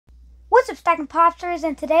What's up, Stacking Popsters?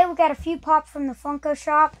 And today we got a few pops from the Funko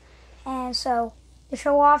shop, and so to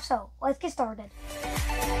show off. So let's get started.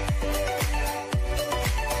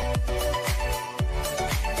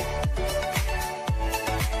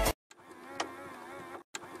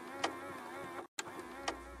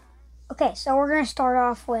 Okay, so we're gonna start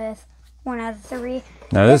off with one out of three.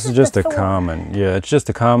 Now this is just a common. Yeah, it's just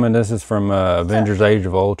a common. This is from Avengers Age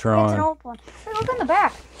of Ultron. It's an old one. Hey, look on the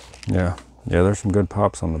back. Yeah, there's some good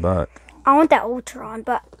pops on the back. I want that Ultron,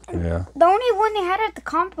 but yeah, the only one they had at the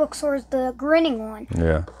comic book store is the grinning one.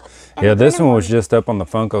 Yeah, and this one was just up on the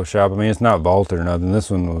Funko shop. I mean, it's not vaulted or nothing.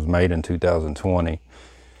 This one was made in 2020.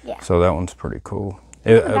 Yeah. So that one's pretty cool.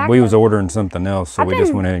 We was ordering something else, so we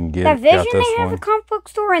just went ahead and got this one. That Vision they have at the comic book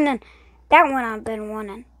store, and then that one I've been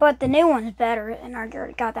wanting. But the new one is better, and I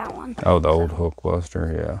already got that one. Oh, the old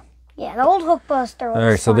Hulkbuster, yeah. Yeah, the old Hulkbuster. All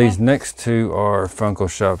right, so these next two are Funko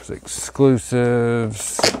Shop's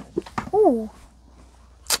exclusives. Ooh.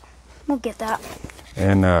 We'll get that.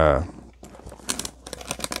 And,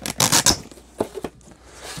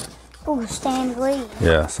 ooh, Stan Lee.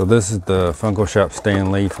 Yeah, so this is the Funko Shop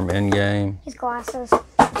Stan Lee from Endgame. His glasses.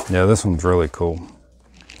 Yeah, this one's really cool.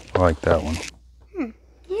 I like that one.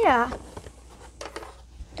 Yeah.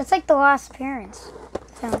 It's like the last appearance.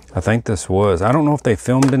 I think this was. I don't know if they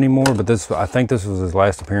filmed anymore, but I think this was his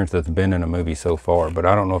last appearance that's been in a movie so far. But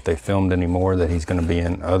I don't know if they filmed anymore, that he's going to be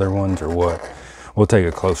in other ones or what. We'll take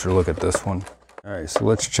a closer look at this one. All right, so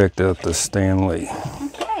let's check out this Stan Lee.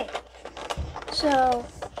 Okay. So.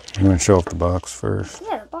 You want to show off the box first?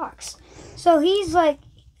 Yeah, the box. So he's like.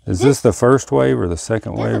 Is this the first wave or the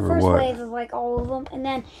second wave or what? The first wave of like all of them, and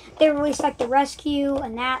then they released like the Rescue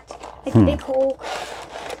and that, like the Big Hulk.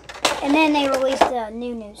 And then they released a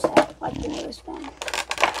new set, like the newest one.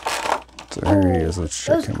 So here he is. Let's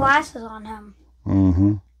check him out. Those glasses on him.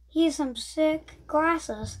 Mm-hmm. He has some sick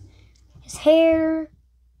glasses. His hair.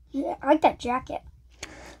 I like that jacket.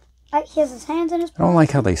 He has his hands in his pocket. I don't like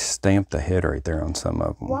how they stamped the head right there on some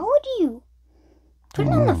of them. Why would you put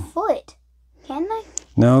it on the foot? Can they?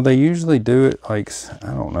 No, they usually do it like,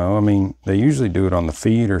 I don't know. I mean, they usually do it on the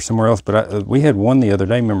feet or somewhere else. But we had one the other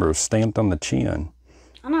day, remember, it was stamped on the chin.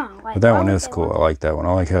 I know. Like, but that one is cool. I like that one.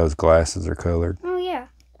 I like how his glasses are colored. Oh, yeah.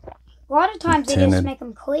 A lot of times they just make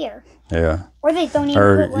them clear. Yeah. Or they don't even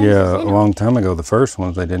put lenses yeah, in a long time ago, the first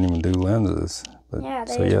ones, they didn't even do lenses. But, yeah,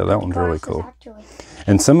 so, yeah, that one's really cool. Actually.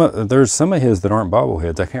 And there's some of his that aren't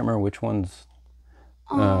bobbleheads. I can't remember which ones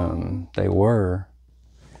they were.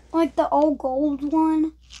 Like the old gold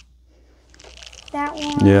one. That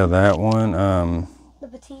one. Yeah, that one. The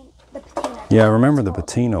patina. Yeah, I remember the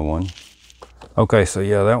patina one. Okay, so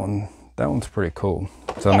yeah, that one's pretty cool.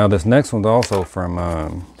 So now this next one's also from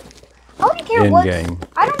Endgame.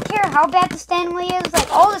 I don't care how bad the Stan Lee is. Like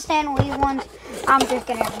all the Stan Lee ones, I'm just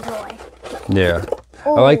gonna enjoy. Yeah,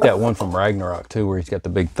 ooh. I like that one from Ragnarok too, where he's got the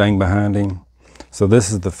big thing behind him. So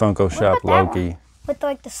this is the Funko Shop Loki with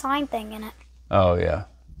like the sign thing in it. Oh yeah,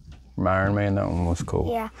 from Iron Man. That one was cool.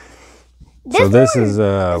 Yeah. This is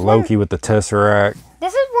Loki with the Tesseract.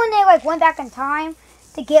 This is when they like went back in time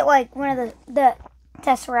to get like one of the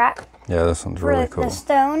Tesseract. Yeah, this one's really cool. The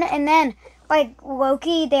stone, and then like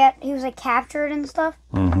Loki, he was like captured and stuff.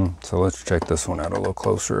 So let's check this one out a little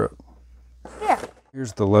closer up. Yeah.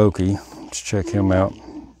 Here's the Loki. Let's check him out.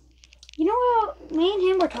 You know what? Me and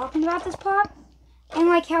him were talking about this pop, and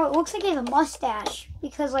like how it looks like he has a mustache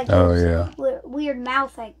because like weird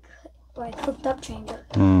mouth like hooked up changer.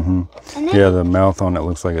 And then, yeah, the mouth on it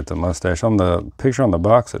looks like it's a mustache. On the picture on the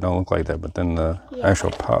box, it don't look like that, but then the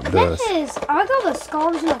actual pop does. I like all the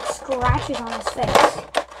scars and like scratches on his face.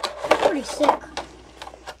 That's pretty sick.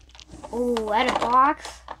 Ooh, at a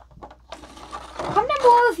box. Comment down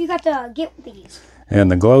below if you got to get these.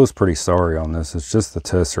 And the glow's pretty sorry on this. It's just the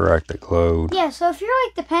Tesseract that glowed. Yeah, so if you're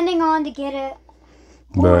like depending on to get it.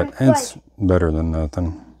 But it's better than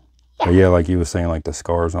nothing. But yeah, like you were saying, like the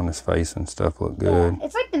scars on his face and stuff look good. Yeah,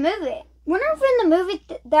 it's like the movie. Whenever in the movie,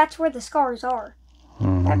 that's where the scars are.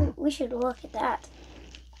 We should look at that.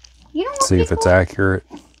 You know what? See if it's accurate.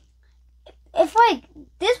 If like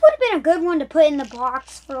this would have been a good one to put in the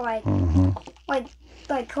box for like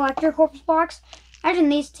collector corpse box. Imagine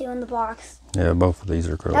these two in the box. Yeah, both of these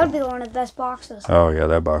are cool. That would be one of the best boxes. Oh yeah,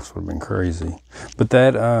 that box would have been crazy. But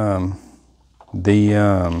that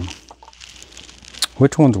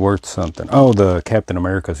which one's worth something? Oh, the Captain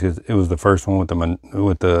America's. It was the first one with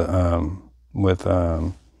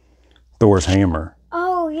Thor's hammer.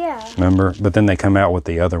 Oh yeah. Remember? But then they come out with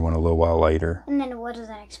the other one a little while later. And then it wasn't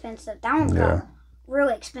expensive. That one got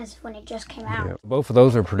really expensive when it just came out. Yeah. Both of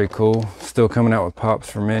those are pretty cool. Still coming out with pops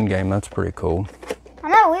from Endgame. That's pretty cool. I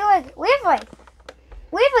know. We have like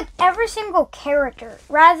every single character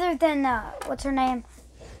rather than what's her name?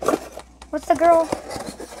 What's the girl?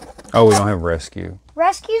 Oh, we don't have Rescue.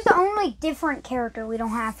 Rescue's the only different character we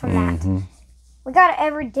don't have from that. We got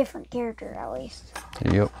every different character at least.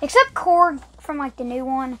 Yep. Except Korg from like the new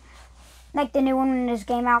one. Like the new one in his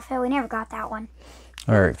game outfit. We never got that one.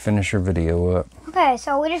 Alright, finish your video up. Okay,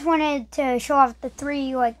 so we just wanted to show off the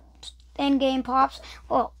 3 like Endgame pops.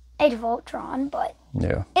 Well, Age of Ultron, but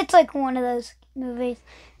yeah, it's like one of those movies.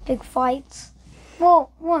 Big fights. We'll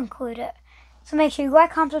include it. So make sure you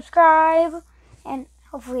like, comment, subscribe, and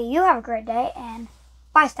hopefully you have a great day. And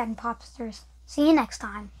bye, Stacking Popsters. See you next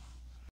time.